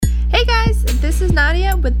this is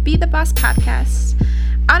Nadia with Be the Boss Podcast.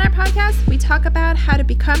 On our podcast, we talk about how to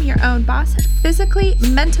become your own boss physically,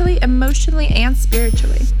 mentally, emotionally, and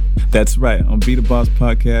spiritually. That's right. On Be the Boss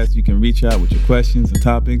Podcast, you can reach out with your questions and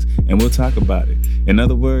topics, and we'll talk about it. In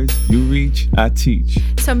other words, you reach, I teach.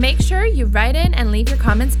 So make sure you write in and leave your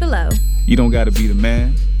comments below. You don't got to be the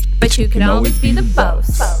man, but you can always be the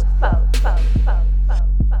boss.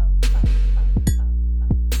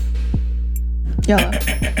 Yellow.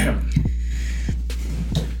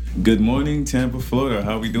 Good morning, Tampa, Florida.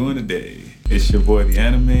 How we doing today? It's your boy, The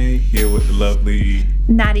Anime, here with the lovely...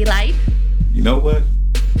 Natty Light. You know what?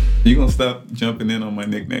 You gonna stop jumping in on my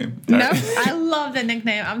nickname? No, right. I love the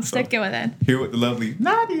nickname. I'm sticking with it. Here with the lovely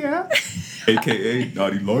Nadia, a.k.a.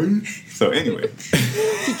 Naughty Light. So anyway.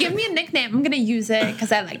 If you give me a nickname, I'm gonna use it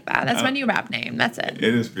because I like that. That's my new rap name. That's it.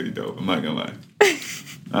 It is pretty dope. I'm not gonna lie.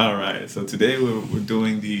 All right. So today we're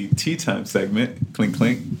doing the tea time segment. Clink,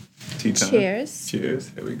 clink. Tea time. Cheers. Cheers.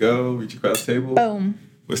 Here we go. Reach across the table. Boom.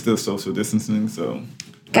 We're still social distancing, so...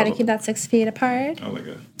 Gotta keep that 6 feet apart. Like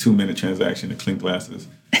a 2-minute transaction to clink glasses.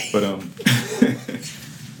 But, all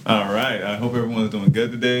right. I hope everyone's doing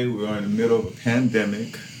good today. We are in the middle of a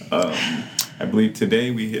pandemic. I believe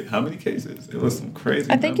today we hit how many cases? It was some crazy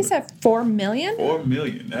I think you said 4 million? 4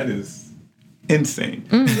 million. That is insane.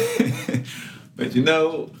 But,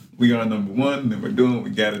 we are number one, and we're doing what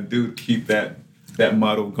we got to do to keep that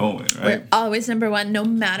model going, right? We're always number one, no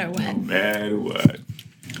matter what. No matter what.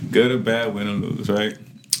 Good or bad, win or lose, right?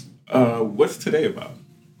 What's today about?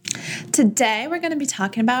 Today, we're going to be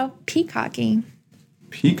talking about peacocking.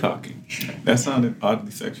 Peacocking. That sounded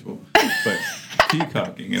oddly sexual, but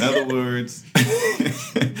peacocking. In other words,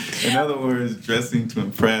 dressing to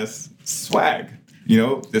impress, swag.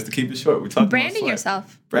 Just to keep it short, we're talking branding about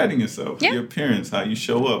yourself. Branding yourself. Yeah. Your appearance, how you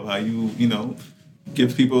show up, how you,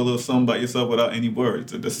 give people a little something about yourself without any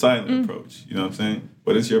words. The silent approach. You know what I'm saying?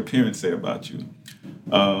 What does your appearance say about you?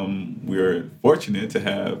 We're fortunate to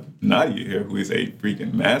have Nadia here, who is a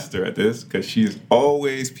freaking master at this, because she's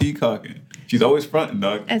always peacocking. She's always fronting,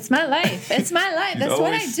 dog. It's my life. That's what I do.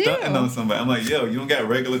 Always stunting on somebody. I'm like, yo, you don't got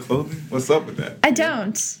regular clothing? What's up with that? I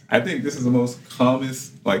don't. I think this is the most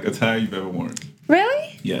calmest attire you've ever worn.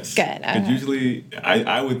 Really? Yes. Good. Because usually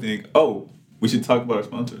I would think, we should talk about our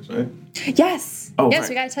sponsors, right? Yes. Oh, yes, right.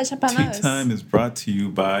 we got to touch up on those. Tea Time is brought to you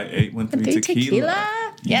by 813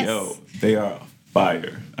 Tequila. Yes. Yo, they are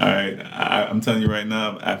fire. All right. I'm telling you right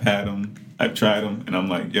now, I've had them, I've tried them, and I'm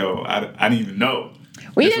like, yo, I didn't even know.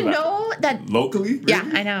 We didn't know that. Locally? Really? Yeah,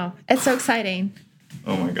 I know. It's so exciting.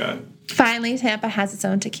 Oh, my God. Finally, Tampa has its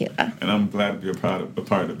own tequila. And I'm glad to be a part of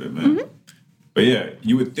it, man. Mm-hmm. But yeah,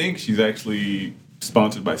 you would think she's actually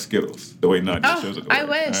sponsored by Skittles, the way Nadia shows it. I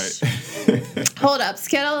wish. Right? Hold up,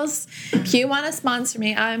 Skittles. If you want to sponsor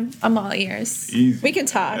me, I'm all ears. Easy. We can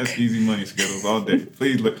talk. That's easy money, Skittles, all day.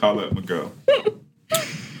 Please call up my girl.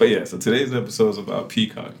 But yeah, so today's episode is about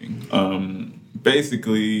peacocking.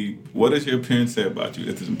 Basically, what does your appearance say about you?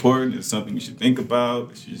 Is it important? Is it something you should think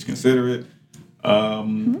about? Should you consider it?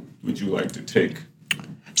 Would you like to take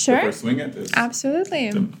the first swing at this?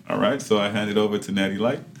 Absolutely. All right, so I hand it over to Natty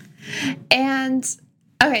Light. And,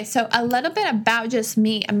 okay, so a little bit about just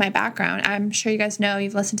me and my background. I'm sure you guys know,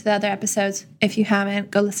 you've listened to the other episodes. If you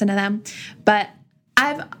haven't, go listen to them. But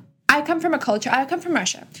I come from a culture, I come from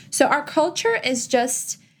Russia. So our culture is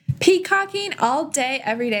just peacocking all day,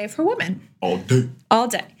 every day for women. All day. All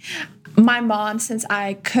day. My mom, since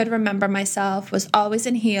I could remember myself, was always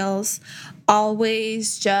in heels,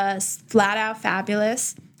 always just flat out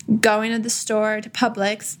fabulous, going to the store, to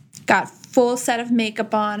Publix, got full set of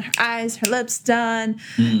makeup on, her eyes, her lips done,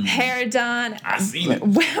 hair done. I seen it.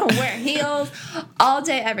 Wear heels all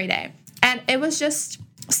day, every day. And it was just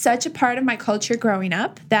such a part of my culture growing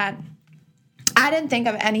up that I didn't think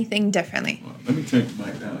of anything differently. Well, let me turn the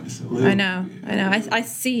mic down just a little I know. I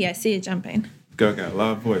see you jumping. Girl got a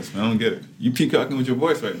loud voice, man. I don't get it. You peacocking with your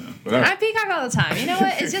voice right now. But I peacock all the time. You know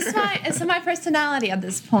what? It's just my personality at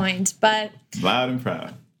this point. But loud and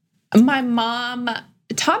proud. My mom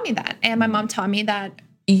taught me that. And my mom taught me that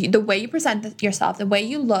the way you present yourself, the way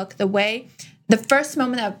you look, the first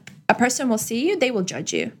moment that a person will see you, they will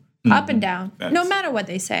judge you up and down, no matter what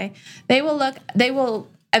they say. They will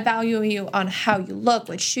evaluate you on how you look,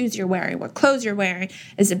 what shoes you're wearing, what clothes you're wearing.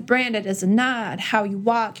 Is it branded? Is it not? How you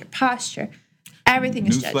walk, your posture. Everything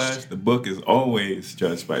is judged. Newsflash, the book is always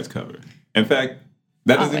judged by its cover. In fact,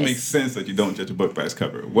 that doesn't make sense that you don't judge a book by its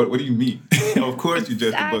cover. What do you mean? Of course you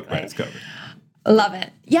judge the book by its cover. Love it.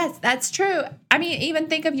 Yes, that's true. I mean, even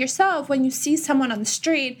think of yourself when you see someone on the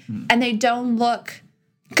street and they don't look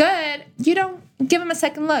good. You don't give them a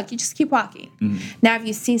second look. You just keep walking. Now, if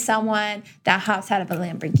you see someone that hops out of a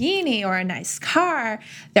Lamborghini or a nice car,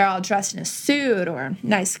 they're all dressed in a suit or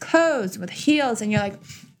nice clothes with heels, and you're like,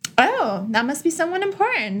 oh, that must be someone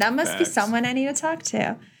important. That must be someone I need to talk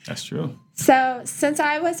to. That's true. So since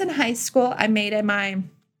I was in high school, I made it my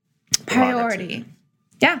priority.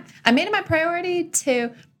 Yeah, I made it my priority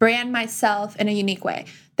to brand myself in a unique way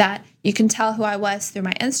that you can tell who I was through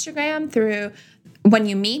my Instagram, through when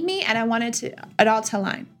you meet me, and I wanted it all to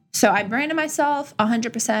align. So I branded myself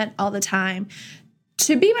 100% all the time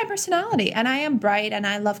to be my personality. And I am bright, and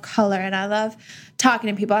I love color, and I love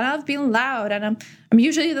talking to people, and I love being loud, and I'm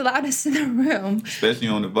usually the loudest in the room. Especially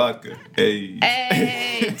on the vodka. Hey,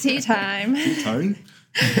 tea time. Tea time?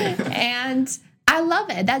 And I love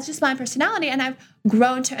it. That's just my personality. And I've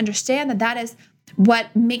grown to understand that is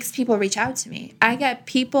what makes people reach out to me. I get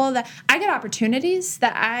opportunities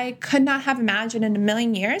that I could not have imagined in a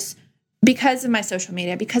million years because of my social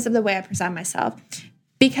media, because of the way I present myself,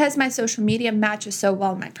 because my social media matches so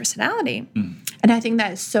well with my personality. And I think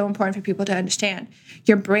that is so important for people to understand.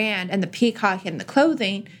 Your brand and the peacock and the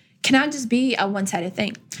clothing cannot just be a one-sided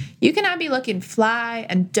thing. You cannot be looking fly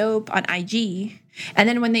and dope on IG, and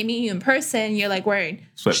then when they meet you in person, you're like wearing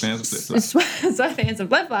sweatpants and flip-flops. Sweatpants and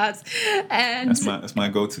flip-flops. And that's my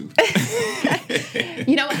go-to.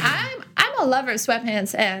 You know, I'm a lover of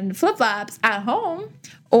sweatpants and flip-flops at home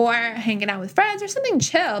or hanging out with friends or something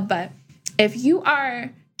chill. But if you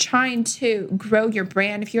are trying to grow your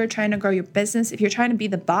brand, if you're trying to grow your business, if you're trying to be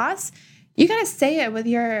the boss, you gotta say it with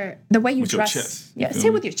the way you dress. Your chest. Yeah, say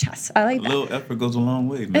it with your chest. I like that. A little effort goes a long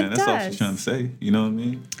way, man. That's all she's trying to say. You know what I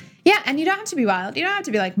mean? Yeah, and you don't have to be wild. You don't have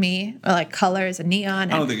to be like me or like colors and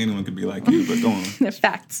neon. I don't think anyone could be like you, but go on. They're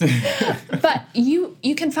facts. But you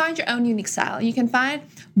can find your own unique style. You can find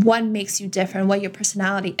what makes you different, what your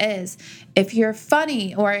personality is. If you're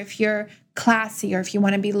funny or if you're classy or if you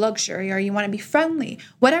want to be luxury or you want to be friendly,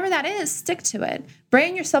 whatever that is, stick to it.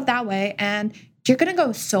 Brand yourself that way, and you're going to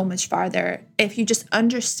go so much farther if you just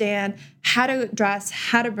understand how to dress,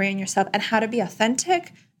 how to brand yourself, and how to be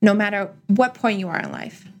authentic no matter what point you are in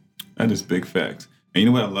life. That is big facts. And you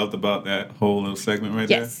know what I loved about that whole little segment right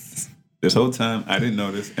there? Yes. This whole time, I didn't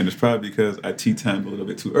notice, and it's probably because I tea timed a little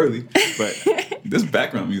bit too early, but this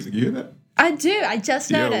background music, you hear that? I do. I just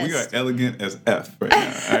noticed. We are elegant as F right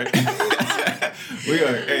now, all right? We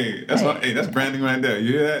are, that's branding right there.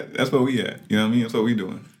 You hear that? That's what we at. You know what I mean? That's what we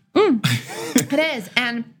doing. It is.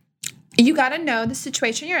 And you got to know the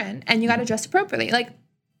situation you're in, and you got to dress appropriately. Like,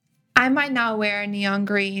 I might not wear neon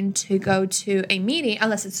green to go to a meeting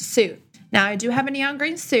unless it's a suit. Now, I do have a neon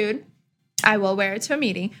green suit. I will wear it to a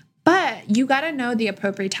meeting. But you got to know the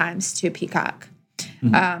appropriate times to peacock.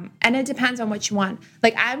 And it depends on what you want.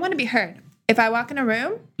 Like, I want to be heard. If I walk in a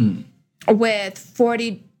room with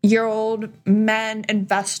 40-year-old men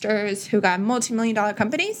investors who got multi-million-dollar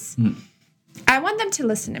companies, I want them to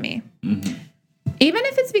listen to me. Even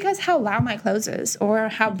if it's because how loud my clothes is or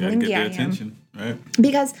how blingy I am. Attention, right?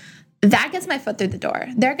 Because that gets my foot through the door.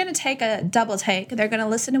 They're going to take a double take. They're going to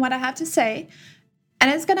listen to what I have to say.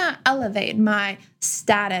 And it's going to elevate my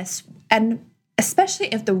status. And especially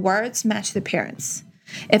if the words match the appearance.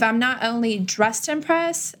 If I'm not only dressed to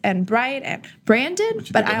impress and bright and branded,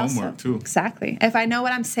 but I also too. Exactly. If I know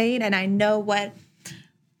what I'm saying and I know what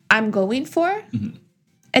I'm going for,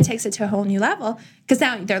 it takes it to a whole new level. Because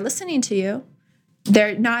now they're listening to you.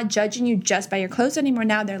 They're not judging you just by your clothes anymore.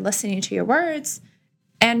 Now they're listening to your words,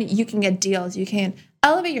 and you can get deals. You can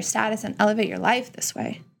elevate your status and elevate your life this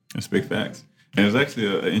way. That's big facts. And there's actually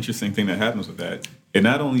an interesting thing that happens with that. It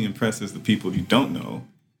not only impresses the people you don't know,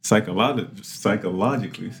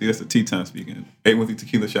 psychologically, see, that's the tea time speaking. 813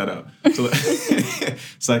 Tequila, shout out. So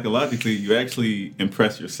psychologically, you actually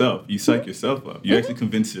impress yourself. You psych yourself up. You actually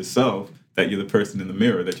convince yourself that you're the person in the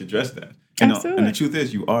mirror that you're dressed at. And the truth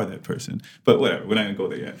is, you are that person. But whatever, we're not going to go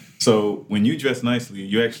there yet. So when you dress nicely,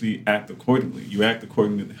 you actually act accordingly. You act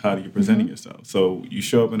according to how you're presenting yourself. So you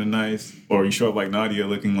show up in a nice, or you show up like Nadia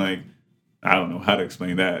looking like, I don't know how to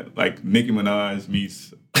explain that. Like Nicki Minaj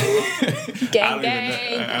meets... Gang,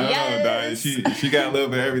 yes. She got a little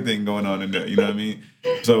bit of everything going on in there. You know what I mean?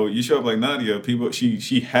 So you show up like Nadia, people.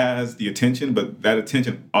 She has the attention, but that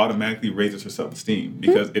attention automatically raises her self-esteem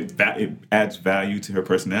because it adds value to her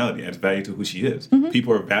personality, adds value to who she is.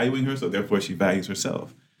 People are valuing her, so therefore she values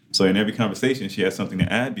herself. So in every conversation, she has something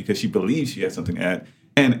to add because she believes she has something to add,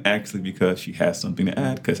 and actually because she has something to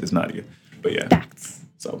add because it's Nadia. But yeah, facts.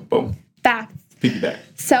 So boom, facts. Piggyback.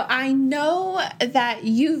 So I know that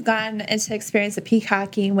you've gotten into experience of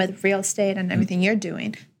peacocking with real estate and everything you're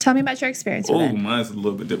doing. Tell me about your experience with it. Oh, mine's a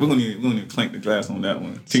little bit different. We're gonna need to clank the glass on that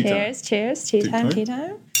one. Cheers, cheers. Tea time.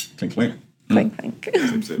 Clink, clink. Clink, clink.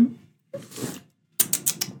 Sip, sip.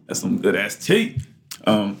 That's some good ass tea.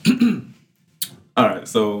 All right,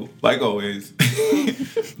 so like always,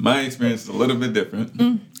 my experience is a little bit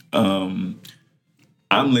different. I'm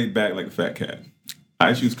laid back like a fat cat.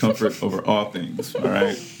 I choose comfort over all things, all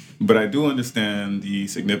right? But I do understand the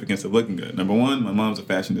significance of looking good. Number one, my mom's a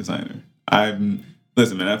fashion designer.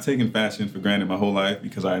 Listen, man, I've taken fashion for granted my whole life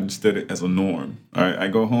because I understood it as a norm, all right? I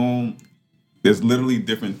go home, there's literally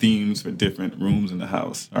different themes for different rooms in the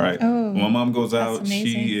house, all right? Oh, when my mom goes out,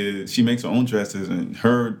 she makes her own dresses, and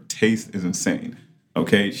her taste is insane.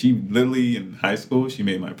 Okay, she literally in high school, she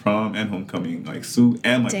made my prom and homecoming like suit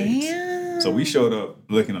and my dates. So we showed up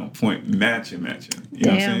looking on point, matching. You know what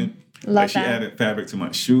I'm saying? Love she added fabric to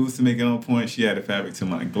my shoes to make it on point. She added fabric to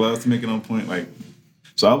my gloves to make it on point. Like,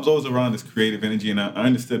 so I was always around this creative energy, and I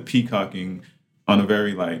understood peacocking on a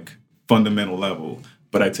very like fundamental level,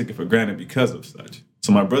 but I took it for granted because of such.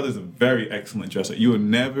 So my brother's a very excellent dresser. You will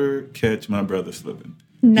never catch my brother slipping.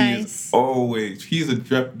 Nice. He's a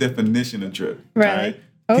definition of drip. Right. Right?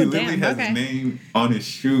 Oh, he literally has his name on his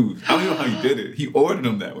shoes. I don't know how he did it. He ordered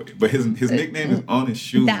them that way, but his nickname is on his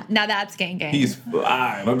shoes. Now that's gang. He's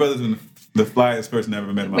fly. My brother's been the flyest person I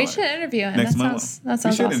ever met in my life. We should interview him. Next That sounds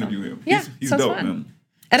we should awesome. interview him. Yeah, he's sounds dope, fun. man.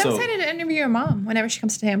 And I'm excited to interview your mom whenever she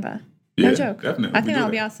comes to Tampa. No Yeah, joke. definitely. I think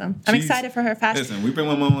that'll be awesome. I'm excited for her fashion. Listen, we bring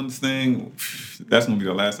my mom on this thing. That's gonna be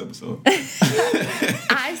the last episode.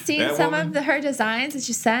 I've seen some of her designs that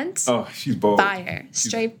you sent. Oh, she's bold. Fire.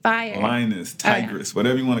 Straight fire. Lioness, tigress,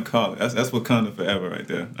 whatever you want to call it. That's Wakanda forever right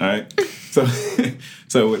there. All right.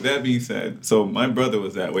 So with that being said, so my brother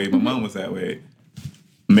was that way. My mom was that way.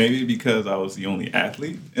 Maybe because I was the only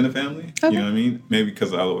athlete in the family. Okay. You know what I mean? Maybe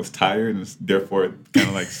because I was tired and therefore kind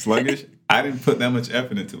of like sluggish. I didn't put that much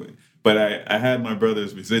effort into it. But I had my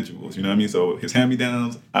brother's residuals, you know what I mean? So his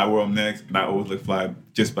hand-me-downs, I wore them next, and I always looked fly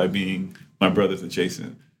just by being my brother's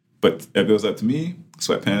adjacent. But if it was up to me,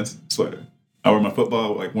 sweatpants, sweater. I wore my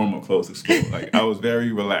football, like warm-up clothes to school. Like, I was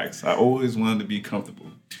very relaxed. I always wanted to be comfortable.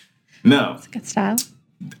 Now, that's a good style.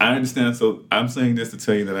 I understand. So I'm saying this to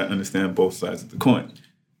tell you that I understand both sides of the coin.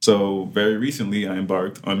 So very recently, I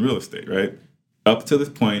embarked on real estate, right? Up to this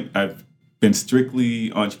point, I've been strictly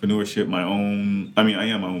entrepreneurship, I am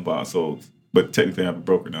my own boss, but technically I'm a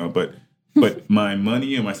broker now. But my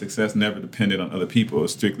money and my success never depended on other people. It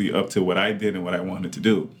was strictly up to what I did and what I wanted to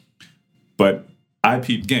do. But I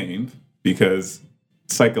peeped game because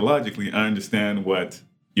psychologically I understand what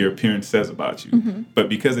your appearance says about you. Mm-hmm. But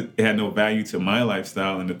because it had no value to my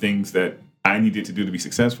lifestyle and the things that I needed to do to be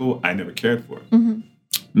successful, I never cared for it. Mm-hmm.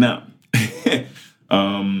 Now,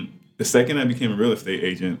 the second I became a real estate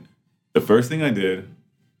agent, the first thing I did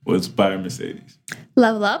was buy a Mercedes.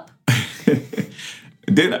 Level up?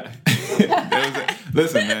 Did I?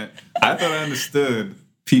 Listen, man, I thought I understood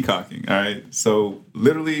peacocking, all right? So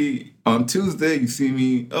literally on Tuesday, you see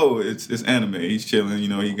me, it's anime. He's chilling,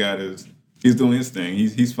 he's doing his thing.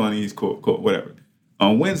 He's funny, he's cool, whatever.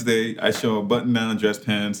 On Wednesday, I show up button-down, dress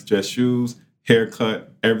pants, dress shoes,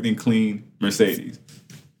 haircut, everything clean, Mercedes.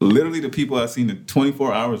 Literally the people I seen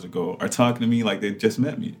 24 hours ago are talking to me like they just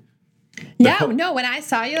met me. When I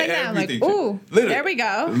saw you like that, I'm like, ooh, there we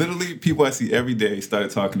go. Literally, people I see every day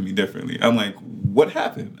started talking to me differently. I'm like, what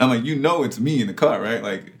happened? I'm like, it's me in the car, right?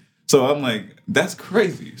 Like, so I'm like, that's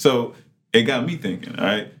crazy. So it got me thinking, all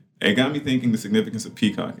right? It got me thinking the significance of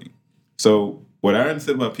peacocking. So what I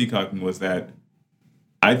understood about peacocking was that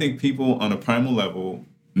I think people on a primal level,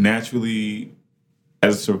 naturally,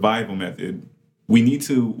 as a survival method,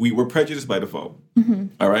 we're prejudiced by default. Mm-hmm.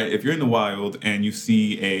 All right? If you're in the wild and you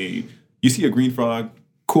see a green frog,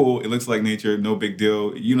 cool, it looks like nature, no big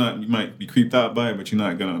deal. You might be creeped out by it, but you're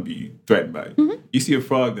not going to be threatened by it. Mm-hmm. You see a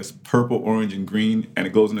frog that's purple, orange, and green, and it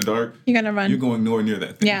glows in the dark. You're going to run. You're going nowhere near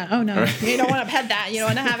that thing. Yeah, oh no. Right? You don't want to pet that. You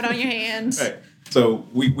don't want to have it on your hands. Right. So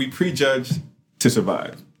we prejudge to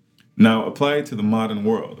survive. Now, apply it to the modern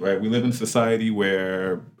world, right? We live in a society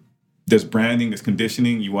where there's branding, there's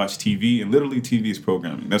conditioning. You watch TV, and literally TV is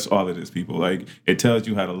programming. That's all it is, people. Like, it tells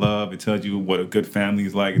you how to love. It tells you what a good family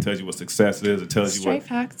is like. It tells you what success is. It tells you what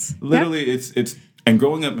facts. Literally, it's and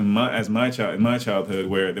growing up in my childhood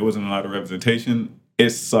where there wasn't a lot of representation, it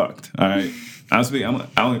sucked. All right. Honestly,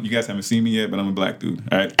 you guys haven't seen me yet, but I'm a black dude.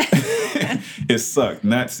 All right. It sucked.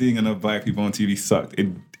 Not seeing enough black people on TV sucked.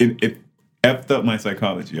 It effed up my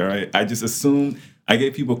psychology. All right. I just assumed. I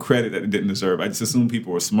gave people credit that they didn't deserve. I just assumed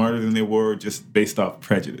people were smarter than they were just based off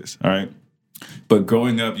prejudice, all right? But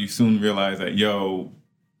growing up, you soon realize that,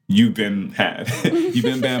 you've been had. You've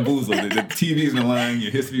been bamboozled. The TV's been lying.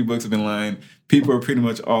 Your history books have been lying. People are pretty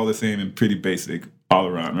much all the same and pretty basic all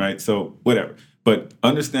around, right? So whatever. But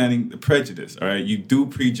understanding the prejudice, all right? You do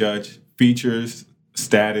prejudge features,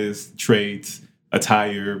 status, traits,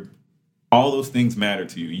 attire, all those things matter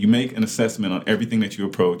to you. You make an assessment on everything that you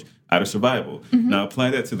approach out of survival. Now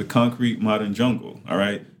apply that to the concrete modern jungle, all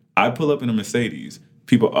right? I pull up in a Mercedes.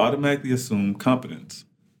 People automatically assume competence.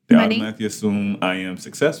 They Money. automatically assume I am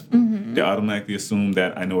successful. They automatically assume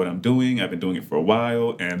that I know what I'm doing. I've been doing it for a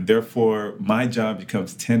while, and therefore my job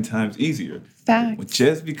becomes 10 times easier. Facts.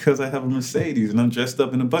 Just because I have a Mercedes and I'm dressed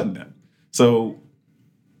up in a button-down. So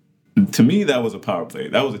to me, that was a power play.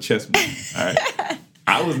 That was a chess move. All right.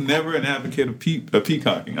 I was never an advocate of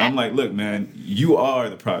peacocking. I'm like, look, man, you are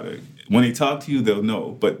the product. When they talk to you, they'll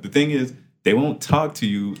know. But the thing is, they won't talk to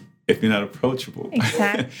you if you're not approachable.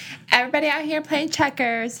 Exactly. Everybody out here playing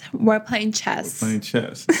checkers. We're playing chess. Playing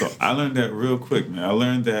chess. So I learned that real quick, man. I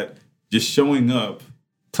learned that just showing up,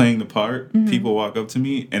 playing the part, people walk up to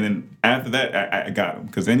me, and then after that, I got them.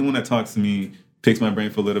 Because anyone that talks to me, picks my brain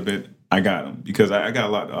for a little bit, I got them. Because I got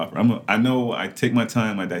a lot to offer. I know I take my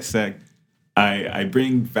time, I dissect, I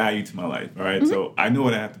bring value to my life, all right? So I know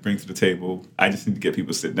what I have to bring to the table. I just need to get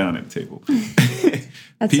people to sit down at the table.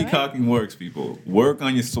 Peacocking works, people. Work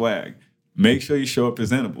on your swag. Make sure you show up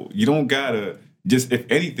presentable. You don't gotta just, if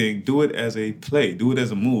anything, do it as a play. Do it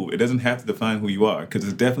as a move. It doesn't have to define who you are, because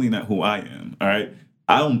it's definitely not who I am, all right?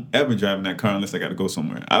 I don't ever drive in that car unless I gotta go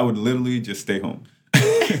somewhere. I would literally just stay home.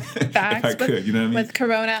 If I could, you know what I mean? With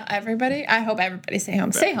Corona, I hope everybody stay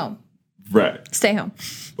home. Stay home. Right. Stay home.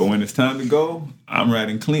 But when it's time to go, I'm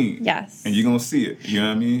riding clean. Yes. And you're going to see it. You know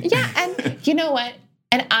what I mean? Yeah, and you know what?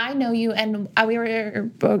 And I know you, and we were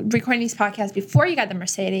recording these podcasts before you got the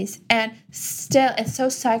Mercedes, and still, it's so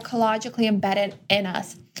psychologically embedded in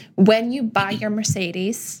us. When you buy your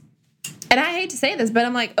Mercedes, and I hate to say this, but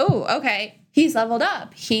I'm like, oh, okay, he's leveled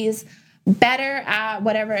up. He's better at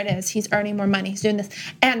whatever it is. He's earning more money. He's doing this.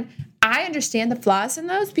 And I understand the flaws in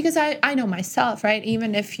those because I know myself, right?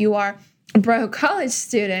 Even if you are a broke college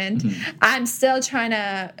student, I'm still trying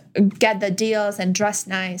to get the deals and dress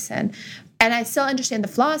nice, and I still understand the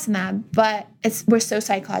flaws in that, but we're so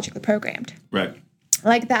psychologically programmed. Right.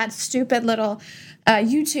 Like that stupid little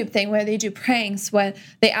YouTube thing where they do pranks when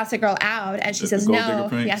they ask a girl out and she says no.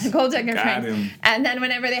 Yeah, the gold digger pranks. And then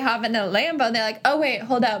whenever they hop in a Lambo, they're like, oh, wait,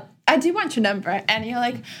 hold up. I do want your number. And you're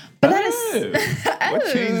like, but that is...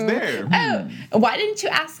 What changed there? Oh, why didn't you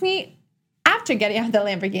ask me after getting out of the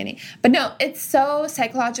Lamborghini? But no, it's so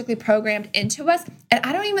psychologically programmed into us. And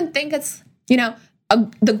I don't even think it's,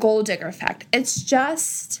 the gold digger effect. It's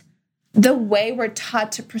just the way we're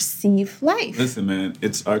taught to perceive life. Listen, man,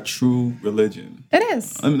 it's our true religion. It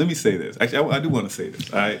is. Let me say this. Actually, I do want to say this.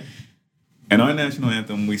 In our national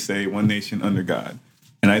anthem, we say one nation under God.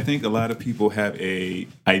 And I think a lot of people have a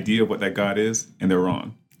idea of what that God is, and they're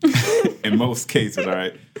wrong. In most cases, all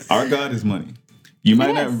right? Our God is money. You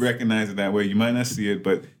might not recognize it that way. You might not see it,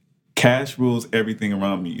 but cash rules everything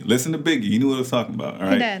around me. Listen to Biggie. You knew what I was talking about, all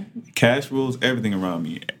right? He did. Cash rules everything around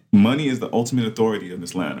me. Money is the ultimate authority of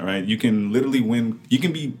this land, all right? You can literally win. You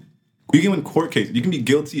can win court cases. You can be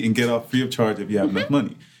guilty and get off free of charge if you have enough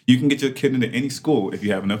money. You can get your kid into any school if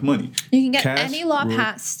you have enough money. You can get any law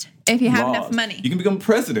passed if you have enough money. You can become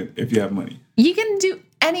president if you have money. You can do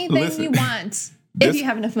anything you want if you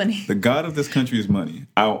have enough money. The God of this country is money.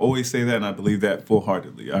 I'll always say that, and I believe that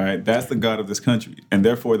full-heartedly, all right? That's the God of this country, and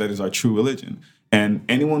therefore that is our true religion. And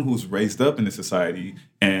anyone who's raised up in this society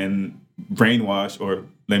and brainwashed, or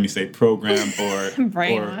let me say programmed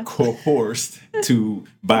or coerced to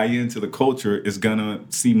buy into the culture is going to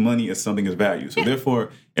see money as something of value. So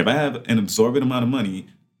therefore, if I have an absorbent amount of money,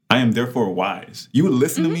 I am therefore wise. You would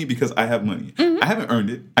listen to me because I have money. I haven't earned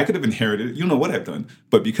it. I could have inherited it. You don't know what I've done.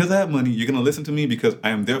 But because I have money, you're going to listen to me because I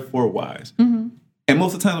am therefore wise. And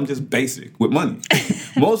most of the time, I'm just basic with money.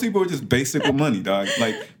 Most people are just basic with money, dog.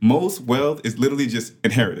 Like, most wealth is literally just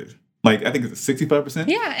inherited. Like, I think it's 65%.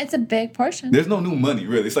 Yeah, it's a big portion. There's no new money,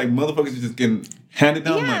 really. It's like motherfuckers are just getting handed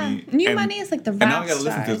down money. New money is like the rap And now I got to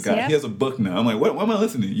listen to this guy. Yep. He has a book now. I'm like, what am I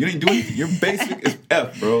listening to? You ain't doing anything. You're basic as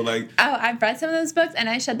F, bro. Like, oh, I've read some of those books, and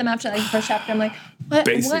I shut them after like the first chapter. I'm like,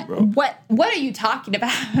 bro. What are you talking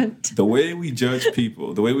about? The way we judge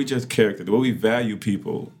people, the way we judge character, the way we value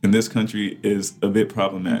people in this country is a bit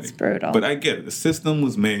problematic. It's brutal. But I get it. The system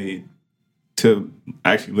was made to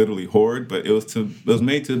actually literally hoard, but it was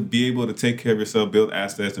made to be able to take care of yourself, build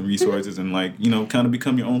assets and resources, and kind of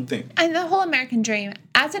become your own thing. And the whole American dream.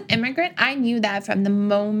 As an immigrant, I knew that from the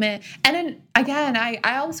moment. And then again, I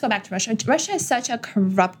always go back to Russia. Russia is such a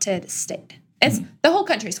corrupted state. It's the whole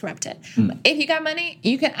country is corrupted. If you got money,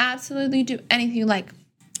 you can absolutely do anything you like.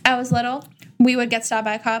 I was little. We would get stopped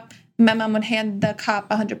by a cop. My mom would hand the cop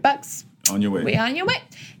 $100. On your way. On your way.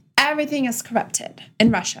 Everything is corrupted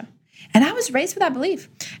in Russia. And I was raised with that belief.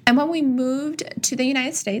 And when we moved to the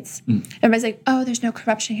United States, everybody's like, oh, there's no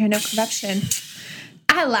corruption here, no corruption.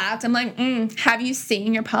 I laughed. I'm like, have you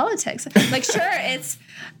seen your politics? Like, sure, it's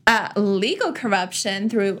legal corruption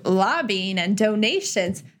through lobbying and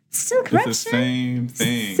donations. Still corruption. It's the same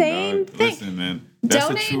thing. Same thing. Listen, man. That's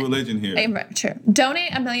the true religion here. True.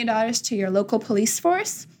 Donate $1 million to your local police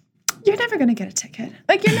force. You're never going to get a ticket.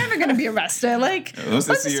 Like, you're never going to be arrested. Like, let's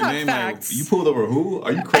just see your talk name. facts. Like, you pulled over who?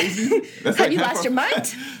 Are you crazy? That's Have you lost your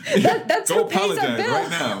mind? That's Go who pays our apologize bill. right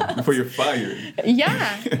now before you're fired.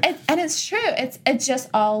 Yeah, and it's true. It's just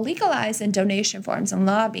all legalized in donation forms and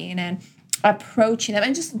lobbying and approaching them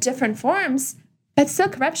and just different forms, but still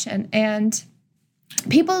corruption. And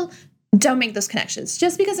people don't make those connections.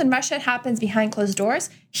 Just because in Russia it happens behind closed doors,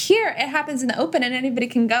 here it happens in the open and anybody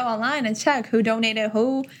can go online and check who donated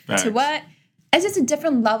who to what. It's just a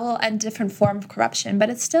different level and different form of corruption, but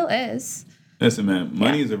it still is. Listen, man,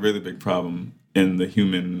 money is a really big problem in the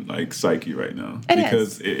human psyche right now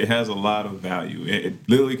because it has a lot of value. It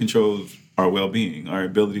literally controls our well-being, our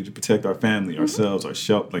ability to protect our family, ourselves, our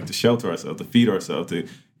to shelter ourselves, to feed ourselves, to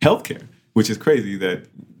healthcare, which is crazy that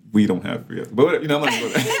we don't have free healthcare. But whatever, I'm not going to go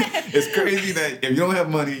there. It's crazy that if you don't have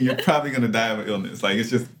money, you're probably going to die of an illness. Like, it's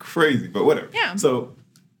just crazy, but whatever. Yeah. So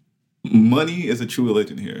money is a true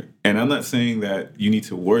religion here. And I'm not saying that you need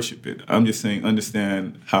to worship it. I'm just saying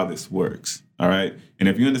understand how this works. All right. And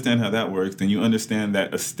if you understand how that works, then you understand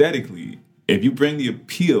that aesthetically, if you bring the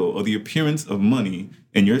appeal or the appearance of money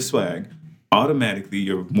in your swag, automatically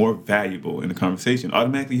you're more valuable in the conversation.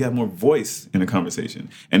 Automatically you have more voice in the conversation.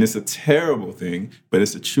 And it's a terrible thing, but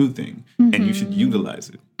it's a true thing. And you should utilize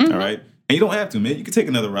it. All right. And you don't have to, man. You can take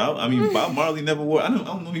another route. I mean, Bob Marley never wore, I don't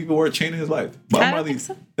know if he wore a chain in his life. Bob Marley,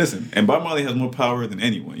 listen, and Bob Marley has more power than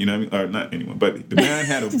anyone, you know what I mean? Or not anyone, but the man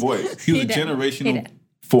had a voice. He was a generational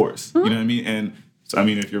force, you know what I mean? And so, I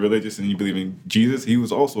mean, if you're religious and you believe in Jesus, he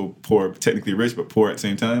was also poor, technically rich, but poor at the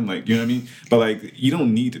same time. Like, you know what I mean? But you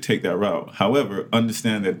don't need to take that route. However,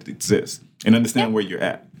 understand that it exists and understand where you're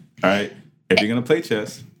at. All right. If you're going to play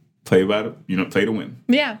chess, play play to win.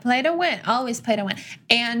 Yeah, play to win. Always play to win.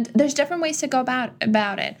 And there's different ways to go about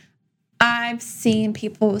it. I've seen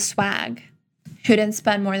people with swag who didn't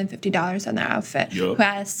spend more than $50 on their outfit, who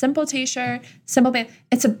had a simple t-shirt, simple band.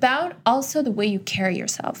 It's about also the way you carry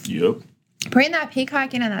yourself. Yep. Bring that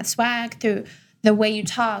peacocking and that swag through the way you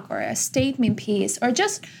talk or a statement piece or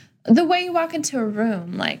just the way you walk into a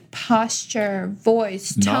room, like posture,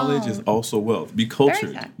 voice, tone. Knowledge is also wealth. Be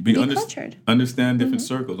cultured. Be cultured. Understand different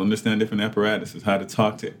circles. Understand different apparatuses. How to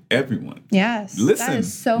talk to everyone. Yes. Listen. That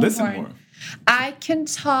is so important. More. I can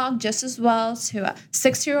talk just as well to a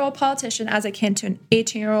 60-year-old politician as I can to an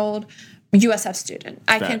 18-year-old USF student.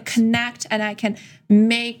 I can connect and I can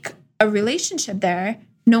make a relationship there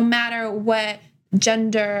no matter what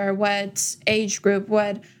gender, what age group,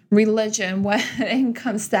 what religion, what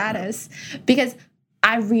income status, because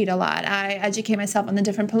I read a lot. I educate myself on the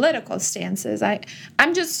different political stances.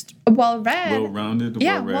 I'm just well-read. Well-rounded.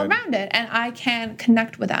 Yeah, well-rounded. And I can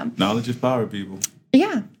connect with them. Knowledge is power, people.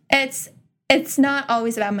 Yeah. It's not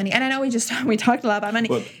always about money. And I know we talked a lot about money.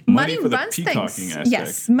 Well, money for runs the peacocking things. Aspect.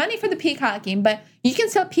 Yes, money for the peacocking, but you can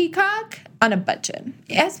still peacock on a budget,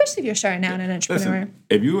 especially if you're starting out an entrepreneur. Listen,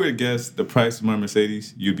 if you were to guess the price of my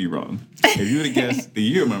Mercedes, you'd be wrong. If you were to guess the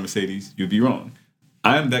year of my Mercedes, you'd be wrong.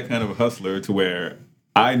 I'm that kind of a hustler to where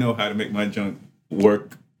I know how to make my junk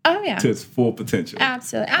work to its full potential.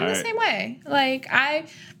 Absolutely. I'm the same way. Like,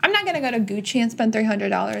 I'm not going to go to Gucci and spend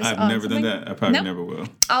 $300 I've never done that. I probably never will.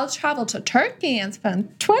 I'll travel to Turkey and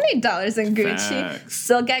spend $20 in Gucci. Facts.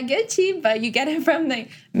 Still get Gucci, but you get it from the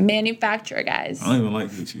manufacturer, guys. I don't even like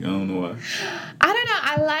Gucci. I don't know why. I don't know.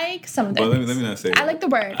 I like some of them. Well, let me not say that. I like the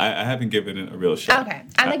word. I haven't given it a real shot. Okay.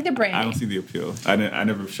 I like the brand. I don't see the appeal. I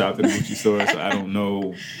never shopped at a Gucci store, so I don't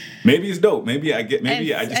know. Maybe it's dope. Maybe I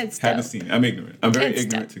just haven't seen it. I'm ignorant. I'm very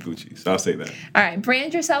ignorant to Gucci, so I'll say that. All right.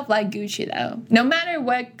 Brand yourself like Gucci, though. No matter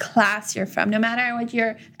what class you're from, no matter what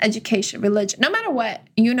your education, religion, no matter what,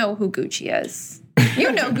 you know who Gucci is.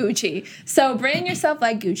 You know Gucci. So brand yourself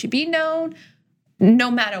like Gucci. Be known no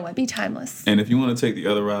matter what. Be timeless. And if you want to take the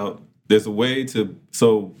other route, there's a way to...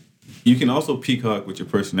 So you can also peacock with your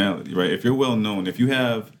personality, right? If you're well known, if you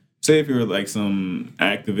have... Say if you're like some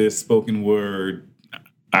activist, spoken word,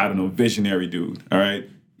 I don't know, visionary dude, all right?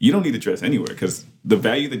 You don't need to dress anywhere because the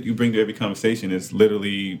value that you bring to every conversation is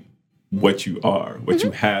literally what you are, what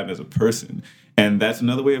you have as a person. And that's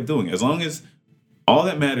another way of doing it. As long as all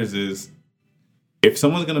that matters is if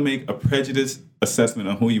someone's going to make a prejudice assessment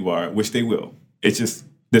on who you are, which they will, it's just,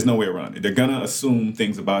 there's no way around it. They're going to assume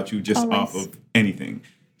things about you just off of anything.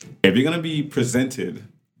 If you're going to be presented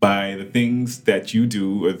by the things that you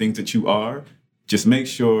do or things that you are, just make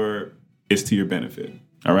sure it's to your benefit.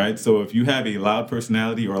 All right. So if you have a loud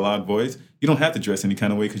personality or a loud voice, you don't have to dress any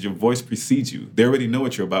kind of way because your voice precedes you. They already know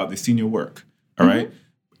what you're about. They've seen your work. All right.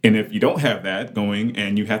 And if you don't have that going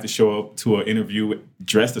and you have to show up to an interview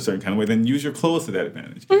dressed a certain kind of way, then use your clothes to that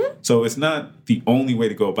advantage. So it's not the only way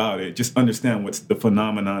to go about it. Just understand what's the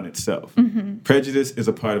phenomenon itself. Prejudice is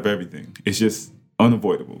a part of everything. It's just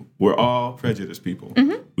unavoidable. We're all prejudiced people.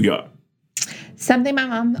 We are. Something my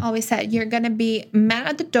mom always said, you're going to be met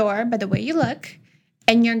at the door by the way you look,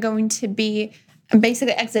 and you're going to be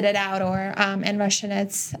basically exited out, or in Russian,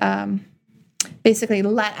 it's basically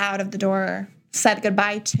let out of the door, said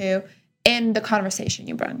goodbye to in the conversation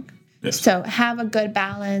you bring. Yes. So have a good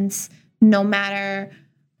balance no matter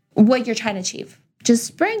what you're trying to achieve.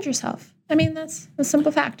 Just brand yourself. I mean, that's a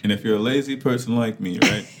simple fact. And if you're a lazy person like me,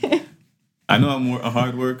 right? I know I'm a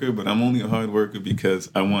hard worker, but I'm only a hard worker because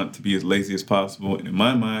I want to be as lazy as possible. And in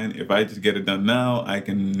my mind, if I just get it done now, I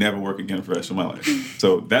can never work again for the rest of my life.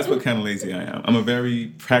 So that's what kind of lazy I am. I'm a very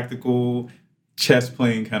practical, chess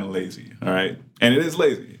playing kind of lazy, all right? And it is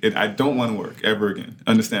lazy. I don't want to work ever again.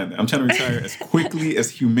 Understand that. I'm trying to retire as quickly as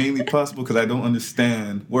humanely possible because I don't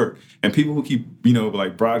understand work. And people who keep,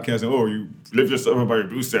 like broadcasting, oh, you lift yourself up by your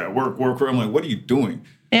bootstrap, work. I'm like, what are you doing?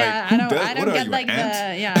 Yeah, like, I don't get like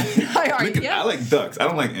I like ducks. I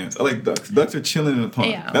don't like ants. I like ducks. Ducks are chilling in the pond.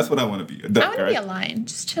 Yeah. That's what I want to be. A duck, I want to be a lion,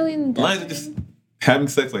 just chilling in the desert. Lions are just having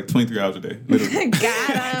sex like 23 hours a day. Literally.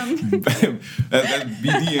 Got him. That's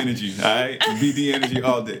BD energy. All right, BD energy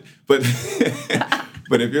all day. But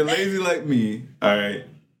but if you're lazy like me, all right.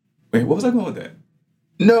 Wait, what was I going with that?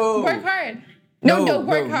 No. Work hard. No,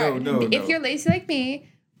 work hard. No. If you're lazy like me,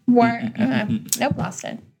 work. Nope, lost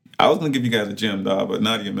it. I was going to give you guys a gem, dog, but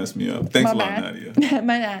Nadia messed me up. Thanks a lot, Nadia.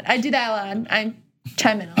 My bad. I do that a lot. I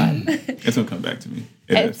chime in a lot. It's going to come back to me.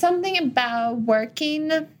 It's something about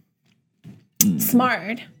working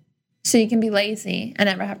smart so you can be lazy and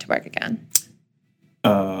never have to work again.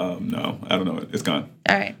 No, I don't know. It's gone.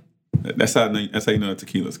 All right. That's how you know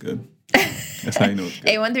tequila's good. That's how you know it's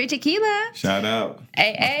good. A13 Tequila. Shout out.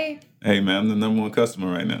 AA. Hey, man, I'm the #1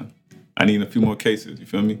 customer right now. I need a few more cases. You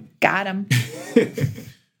feel me? Got him.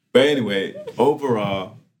 But anyway,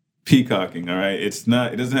 overall, peacocking, all right? It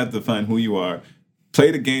doesn't have to define who you are.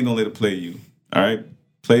 Play the game, don't let it play you, all right?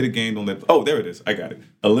 Play the game, don't let it... Oh, there it is. I got it.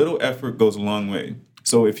 A little effort goes a long way.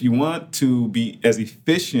 So if you want to be as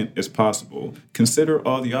efficient as possible, consider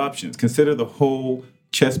all the options. Consider the whole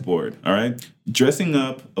chessboard, all right? Dressing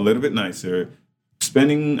up a little bit nicer,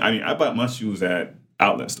 I bought my shoes at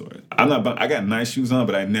outlet store. I got nice shoes on,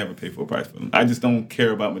 but I never pay full price for them. I just don't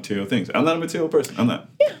care about material things. I'm not a material person. I'm not.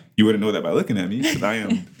 Yeah. You wouldn't know that by looking at me because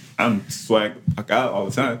I'm swag out all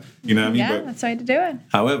the time. You know what I mean? Yeah, that's the way to do it.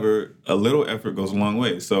 However, a little effort goes a long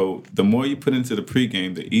way. So the more you put into the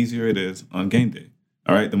pregame, the easier it is on game day.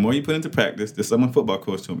 All right? The more you put into practice, this is what my football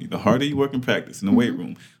coach told me. The harder you work in practice, in the weight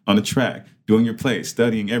room, on the track, doing your plays,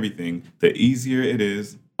 studying everything, the easier it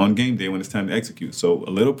is on game day when it's time to execute. So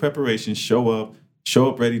a little preparation, show up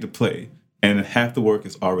ready to play, and half the work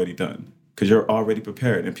is already done because you're already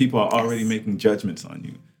prepared and people are already making judgments on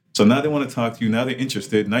you. So now they want to talk to you. Now they're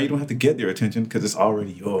interested. Now you don't have to get their attention because it's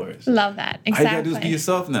already yours. Love that. Exactly. All you got to do is be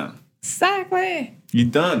yourself now. Exactly. You're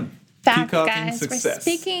done. Facts, Peacocking guys. success. We're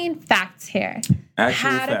speaking facts here. Actual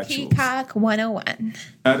How to factuals. Peacock 101.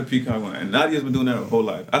 How to Peacock 101. And Nadia's been doing that her whole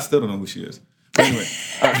life. I still don't know who she is. But anyway.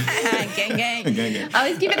 Gang. Gang.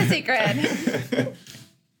 Always keep it a secret.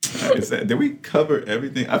 Did we cover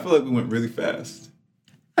everything? I feel like we went really fast.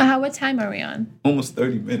 What time are we on? Almost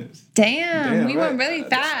 30 minutes. Damn, we went really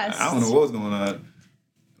fast. I don't know what was going on.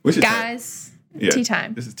 Guys, tea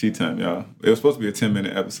time. This is tea time, y'all. It was supposed to be a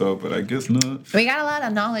 10-minute episode, but I guess not. We got a lot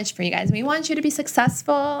of knowledge for you guys. We want you to be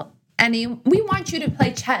successful, and we want you to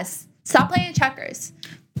play chess. Stop playing checkers.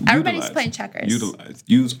 Everybody's playing checkers.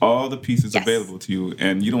 Use all the pieces available to you,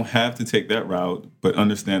 and you don't have to take that route, but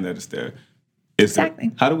understand that it's there.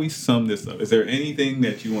 Exactly. How do we sum this up? Is there anything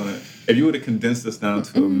that you want to, if you were to condense this down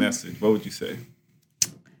to a message, what would you say?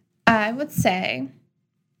 I would say,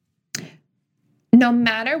 no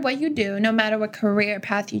matter what you do, no matter what career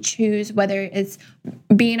path you choose, whether it's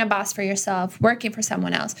being a boss for yourself, working for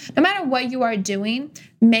someone else, no matter what you are doing,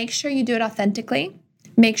 make sure you do it authentically.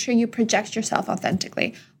 Make sure you project yourself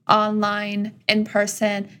authentically, online, in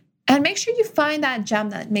person, and make sure you find that gem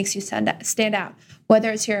that makes you stand out, whether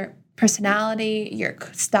it's your personality, your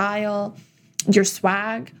style, your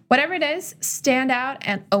swag, whatever it is, stand out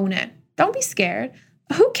and own it. Don't be scared.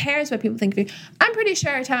 Who cares what people think of you? I'm pretty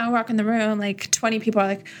sure every time I walk in the room, like 20 people are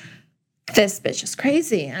like, this bitch is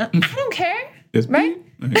crazy. I don't care, right?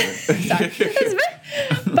 Sorry.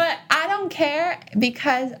 But I don't care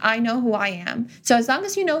because I know who I am. So as long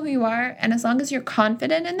as you know who you are and as long as you're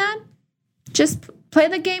confident in that, just play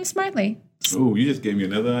the game smartly. Ooh, you just gave me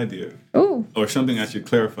another idea. Ooh. Or something I should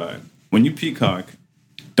clarify. When you peacock,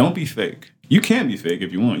 don't be fake. You can be fake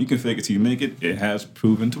if you want. You can fake it till you make it. It has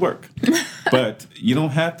proven to work. But you don't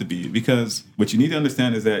have to be, because what you need to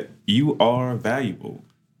understand is that you are valuable.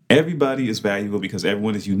 Everybody is valuable because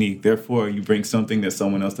everyone is unique. Therefore, you bring something that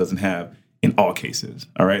someone else doesn't have in all cases.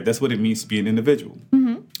 All right? That's what it means to be an individual.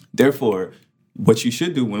 Mm-hmm. Therefore, what you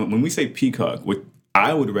should do when we say peacock, what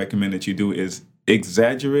I would recommend that you do is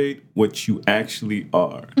exaggerate what you actually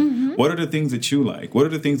are. Mm-hmm. What are the things that you like? What are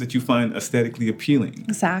the things that you find aesthetically appealing?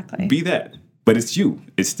 Exactly. Be that. But it's you.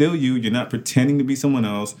 It's still you. You're not pretending to be someone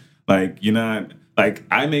else. Like, you're not, like,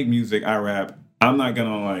 I make music, I rap. I'm not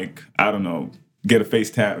gonna, like, I don't know, get a face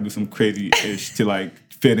tat or do some crazy ish to, like,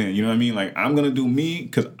 fit in. You know what I mean? Like, I'm gonna do me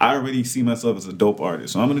because I already see myself as a dope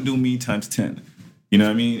artist. So I'm gonna do me times 10. You know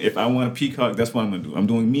what I mean? If I want a peacock, that's what I'm gonna do. I'm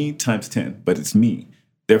doing me times 10, but it's me.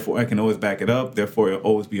 Therefore, I can always back it up. Therefore, it'll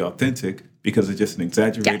always be authentic because it's just an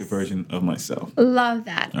exaggerated version of myself. Love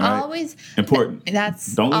that. All right? Always important.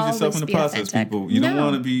 Don't lose yourself in the process, authentic. people. You don't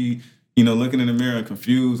want to be, looking in the mirror and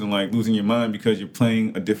confused and like losing your mind because you're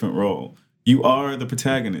playing a different role. You are the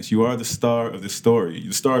protagonist. You are the star of the story. You're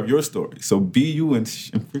the star of your story. So be you and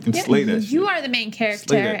freaking slay that shit. You are the main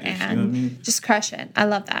character and just crush it. I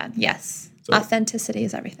love that. Yes. So, authenticity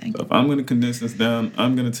is everything. So if I'm going to condense this down,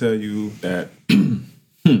 I'm going to tell you that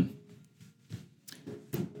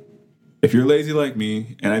if you're lazy like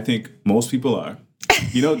me, and I think most people are,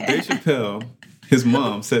 Dave Chappelle, his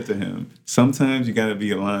mom said to him, sometimes you got to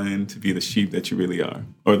be a lion to be the sheep that you really are,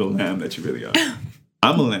 or the lamb that you really are.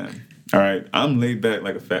 I'm a lamb, all right? I'm laid back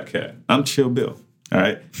like a fat cat. I'm Chill Bill, all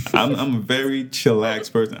right? I'm a very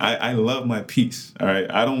chillax person. I love my peace, all right?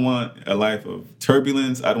 I don't want a life of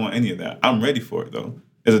turbulence. I don't want any of that. I'm ready for it, though.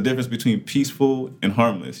 There's a difference between peaceful and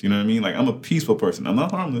harmless, you know what I mean? Like, I'm a peaceful person. I'm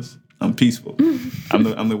not harmless. I'm peaceful. I'm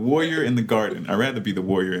the warrior in the garden. I'd rather be the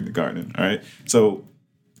warrior in the garden, all right? So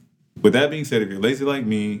with that being said, if you're lazy like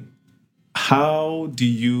me, how do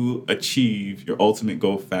you achieve your ultimate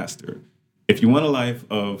goal faster? If you want a life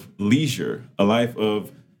of leisure, a life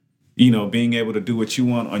of, being able to do what you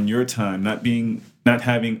want on your time, not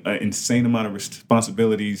having an insane amount of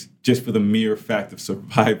responsibilities just for the mere fact of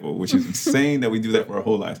survival, which is insane that we do that for our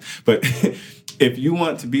whole lives. But if you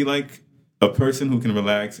want to be like a person who can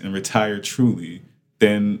relax and retire truly,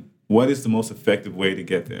 then what is the most effective way to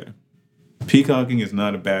get there? Peacocking is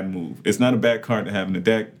not a bad move. It's not a bad card to have in the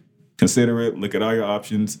deck. Consider it. Look at all your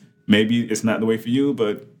options. Maybe it's not the way for you,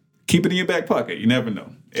 but keep it in your back pocket. You never know.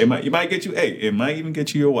 It might get you, it might even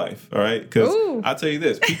get you your wife, all right? Because I'll tell you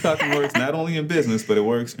this, peacocking works not only in business, but it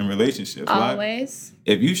works in relationships. Always.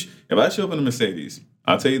 Why? If I show up in a Mercedes,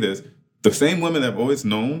 I'll tell you this, the same women that I've always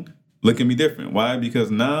known look at me different. Why? Because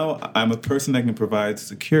now I'm a person that can provide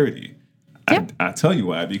security. Yep. I tell you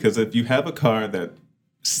why. Because if you have a car that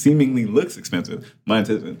seemingly looks expensive, mine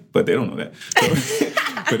isn't, but they don't know that. So,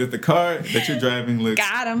 but if the car that you're driving looks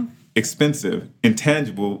expensive,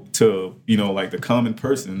 intangible to, like the common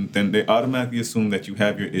person, then they automatically assume that you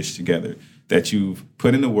have your ish together, that you've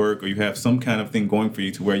put in the work or you have some kind of thing going for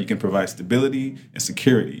you to where you can provide stability and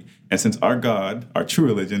security. And since our God, our true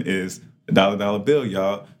religion is the dollar bill,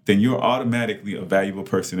 y'all, then you're automatically a valuable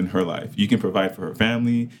person in her life. You can provide for her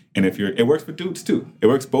family. And it works for dudes too. It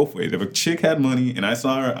works both ways. If a chick had money and I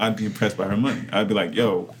saw her, I'd be impressed by her money. I'd be like,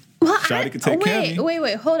 yo, Shawty could take care of me.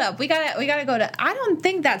 Wait, hold up. We gotta go to. I don't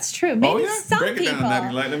think that's true. Maybe some Break it people. down,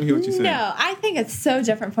 Natty Light. Let me hear what you say. No, I think it's so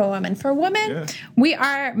different for women. For women, we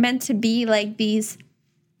are meant to be like these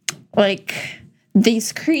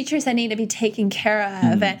creatures that need to be taken care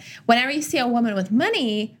of. Mm. And whenever you see a woman with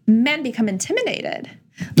money, men become intimidated.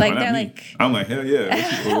 Like they're like, I'm like, hell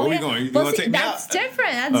yeah. Where are we going? You want to take me out? That's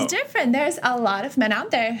different. That's different. There's a lot of men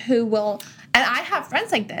out there who will. And I have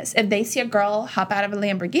friends like this. If they see a girl hop out of a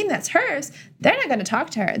Lamborghini that's hers, they're not going to talk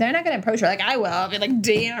to her. They're not going to approach her like I will. I'll be like,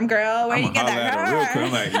 damn, girl, where you get that car? Real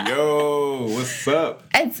quick. I'm like, yo, what's up?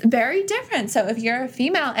 It's very different. So if you're a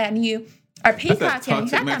female and you are peacocking,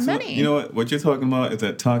 you got that money. You know what? What you're talking about is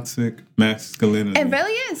that toxic masculinity. It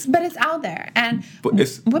really is, but it's out there. And women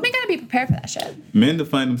got to be prepared for that shit. Men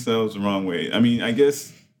define themselves the wrong way. I mean, I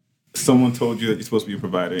guess someone told you that you're supposed to be a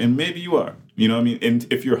provider, and maybe you are. You know what I mean? And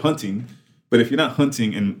if you're hunting... But if you're not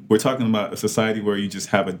hunting, and we're talking about a society where you just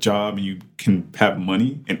have a job and you can have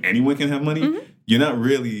money, and anyone can have money, you're not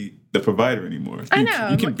really the provider anymore. I know.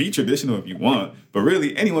 You can be traditional if you want, but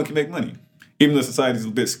really anyone can make money. Even though society's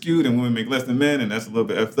a bit skewed and women make less than men, and that's a little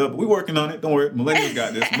bit effed up, but we're working on it. Don't worry. Millennials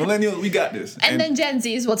got this. Millennials, we got this. And then Gen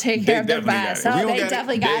Zs will take care of their best. Oh, they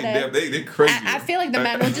definitely got it. They're crazy. I feel like the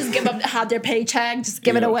men will just give up their paycheck, just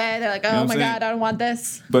give it away. They're like, oh my God, I don't want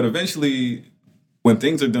this. But eventually, when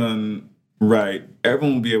things are done right,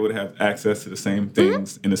 everyone will be able to have access to the same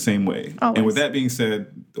things in the same way. Always. And with that being said,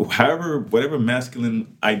 whatever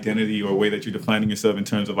masculine identity or way that you're defining yourself in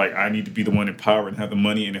terms of like, I need to be the one in power and have the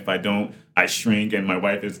money, and if I don't, I shrink and my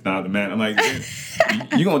wife is now the man. I'm like,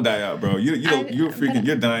 you're gonna die out, bro. You're freaking,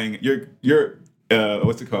 you're dying. You're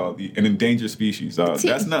what's it called? An endangered species.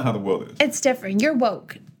 That's not how the world is. It's different. You're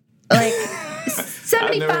woke. Like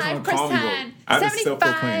 75%,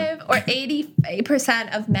 75 or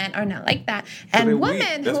 80% of men are not like that. And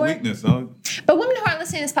women that's weakness, dog. But women who are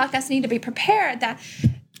listening to this podcast need to be prepared that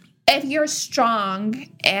if you're strong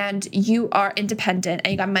and you are independent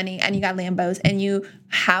and you got money and you got Lambos and you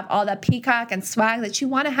have all that peacock and swag that you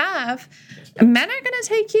want to have, men are going to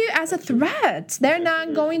take you as a threat. They're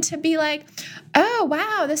not going to be like, oh,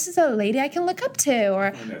 wow, this is a lady I can look up to,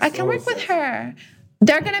 or I can work with her.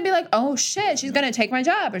 They're going to be like, oh, shit, she's going to take my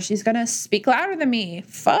job, or she's going to speak louder than me.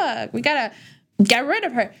 Fuck, we got to get rid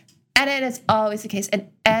of her. And it is always the case in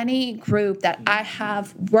any group that I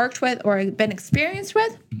have worked with or been experienced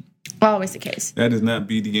with. Always the case. That is not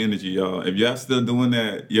BD energy, y'all. If y'all still doing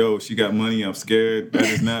that, yo, she got money, I'm scared. That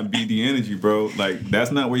is not BD energy, bro. Like,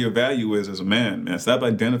 that's not where your value is as a man, man. Stop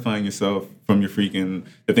identifying yourself from your freaking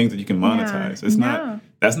the things that you can monetize. It's not.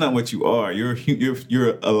 That's not what you are.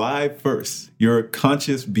 You're alive first. You're a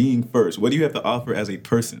conscious being first. What do you have to offer as a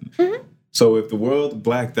person? Mm-hmm. So if the world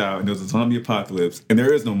blacked out and there was a zombie apocalypse and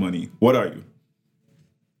there is no money, what are you?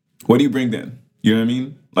 What do you bring then? You know what I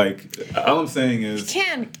mean? Like, all I'm saying is...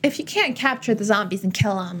 If you can't capture the zombies and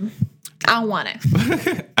kill them, I don't want it.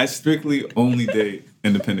 I strictly only date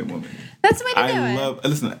independent women. That's the way to do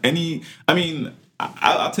it.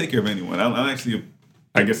 I'll take care of anyone. I'm actually,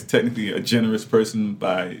 I guess, technically a generous person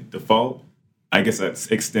by default. I guess that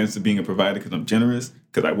extends to being a provider because I'm generous,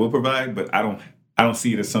 because I will provide, but I don't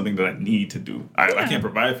see it as something that I need to do. I can't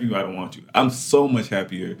provide for you. I don't want you. I'm so much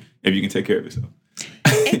happier if you can take care of yourself.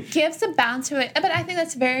 It gives a bounce to it, but I think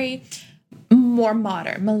that's very more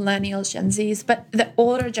modern, millennials, Gen Zs, but the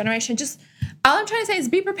older generation, all I'm trying to say is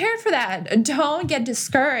be prepared for that. Don't get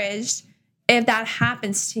discouraged if that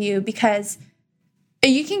happens to you, because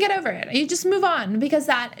you can get over it. You just move on, because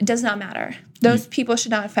that does not matter. Those people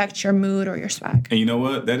should not affect your mood or your swag. And you know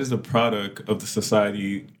what? That is a product of the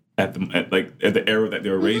society at the era that they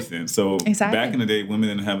were raised in. So back in the day, women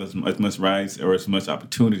didn't have as much rights or as much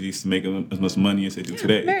opportunities to make as much money as they do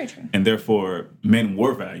today. Very true. And therefore, men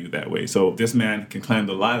were valued that way. So if this man can climb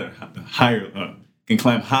the ladder higher,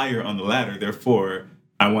 on the ladder, therefore,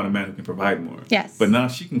 I want a man who can provide more. Yes. But now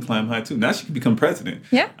she can climb high too. Now she can become president.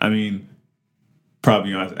 Yeah. I mean,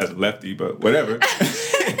 probably as a lefty, but whatever.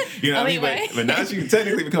 You know what I mean? But now she can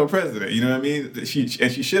technically become president. You know what I mean? She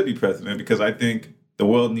should be president, because I think the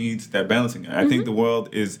world needs that balancing. I think the world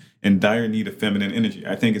is in dire need of feminine energy.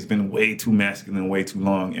 I think it's been way too masculine, way too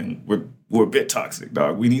long, and we're a bit toxic,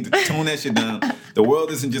 dog. We need to tone that shit down. The world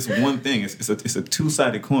isn't just one thing. It's a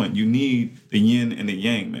two-sided coin. You need the yin and the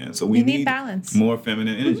yang, man. So we need balance. More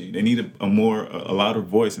feminine energy. They need a louder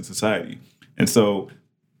voice in society. And so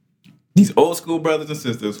these old school brothers and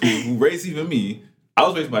sisters who raised even me, I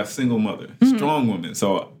was raised by a single mother, strong woman.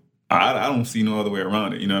 So I don't see no other way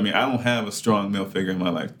around it. You know what I mean? I don't have a strong male figure in my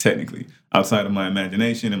life, technically, outside of my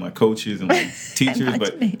imagination and my coaches and my teachers.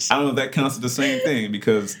 But I don't know if that counts as the same thing,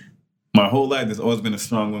 because my whole life there's always been a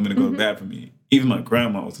strong woman to go to bat for me. Even my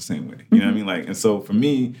grandma was the same way. You know what I mean? Like, and so for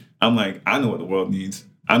me, I'm like, I know what the world needs.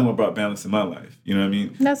 I know what brought balance in my life. You know what I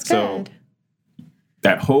mean? That's good.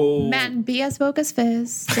 That whole... Man, be as woke as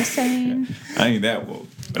Fizz. Just saying. I ain't that woke.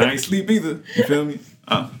 But I ain't sleep either. You feel me?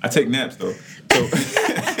 I take naps, though.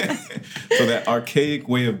 So that archaic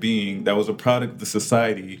way of being that was a product of the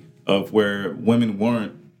society of where women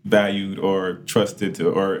weren't valued or trusted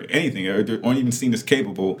or anything, or weren't even seen as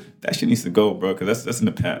capable, that shit needs to go, bro, because that's in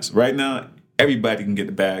the past. Right now, everybody can get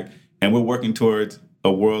the bag, and we're working towards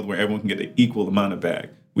a world where everyone can get the equal amount of bag.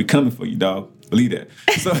 We coming for you, dog. Believe that.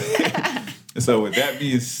 So with that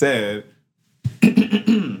being said,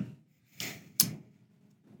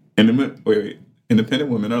 independent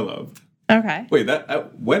women are loved. Okay. Wait,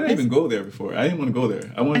 why did I even go there before? I didn't want to go there.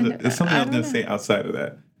 There's something I was going to say outside of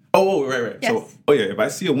that. Oh, right. Yes. So, if I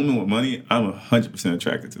see a woman with money, I'm 100%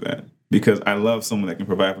 attracted to that, because I love someone that can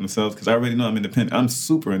provide for themselves, because I already know I'm independent. I'm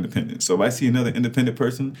super independent. So if I see another independent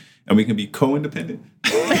person and we can be co-independent,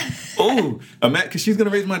 because she's going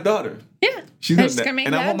to raise my daughter. Yeah. She's They're gonna, just gonna make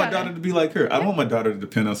and I their want my daughter. daughter to be like her. I don't want my daughter to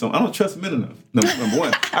depend on someone. I don't trust men enough. Number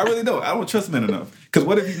one, I really don't. I don't trust men enough. Because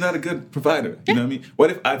what if he's not a good provider? You know what I mean?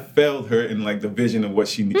 What if I failed her in like the vision of what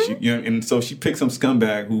she needs? You know, and so she picks some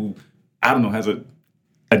scumbag who I don't know has a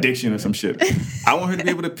addiction or some shit. I want her to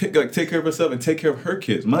be able to take care of herself and take care of her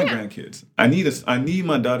kids, my grandkids. I need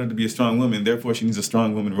my daughter to be a strong woman. Therefore, she needs a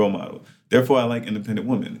strong woman role model. Therefore, I like independent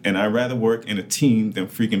women, and I'd rather work in a team than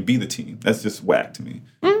freaking be the team. That's just whack to me.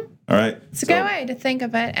 All right, It's a good way to think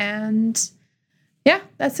of it, and yeah,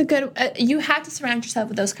 that's a good. You have to surround yourself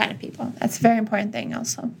with those kind of people. That's a very important thing,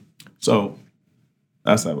 also. So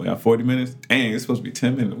that's like we got 40 minutes. Dang, it's supposed to be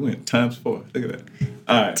 10 minutes. We went times 4. Look at that.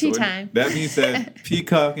 All right. Tea time. That being said,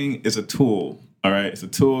 peacocking is a tool. All right. It's a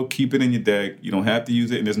tool. Keep it in your deck. You don't have to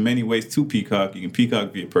use it. And there's many ways to peacock. You can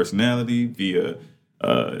peacock via personality, via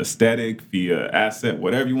aesthetic, via asset,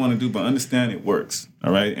 whatever you want to do. But understand it works.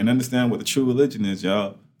 All right. And understand what the true religion is,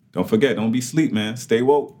 y'all. Don't forget. Don't be asleep, man. Stay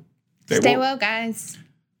woke. Stay woke, guys.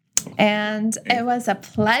 And it was a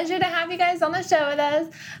pleasure to have you guys on the show with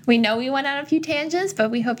us. We know we went on a few tangents,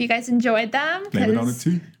 but we hope you guys enjoyed them. Blame it on the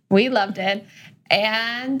tea. We loved it.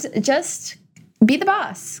 And just be the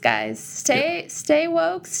boss, guys. Stay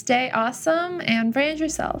woke, stay awesome, and brand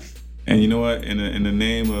yourself. And you know what? In the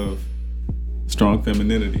name of strong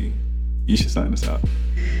femininity, you should sign us out.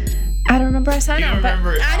 I don't remember our sign out, but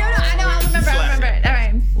remember it. I don't know. I know. I'll remember it. All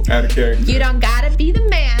right. Out of character. You don't gotta be the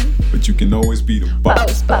man. But you can always be the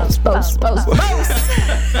boss. Boss.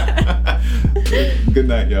 Good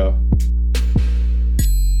night, y'all.